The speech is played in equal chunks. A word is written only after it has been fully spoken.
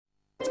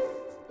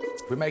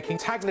We're making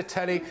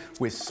tagliatelle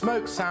with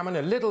smoked salmon,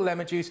 a little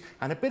lemon juice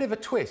and a bit of a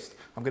twist.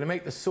 I'm going to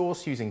make the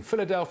sauce using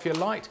Philadelphia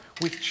Light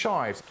with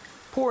chives.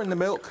 Pour in the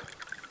milk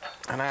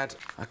and add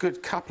a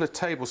good couple of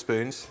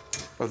tablespoons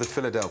of the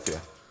Philadelphia.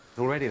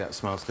 Already that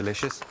smells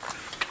delicious.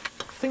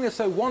 The thing that's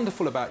so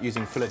wonderful about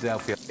using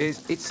Philadelphia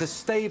is it's a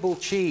stable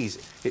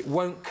cheese. It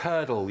won't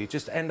curdle. You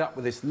just end up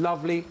with this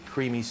lovely,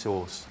 creamy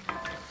sauce.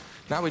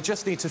 Now we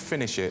just need to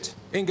finish it.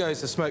 In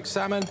goes the smoked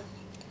salmon.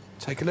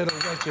 Take a little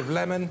wedge of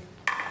lemon,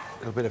 a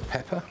little bit of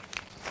pepper.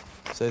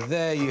 So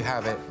there you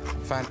have it.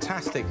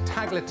 Fantastic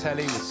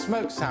tagliatelle with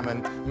smoked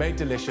salmon made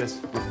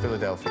delicious with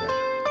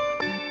Philadelphia.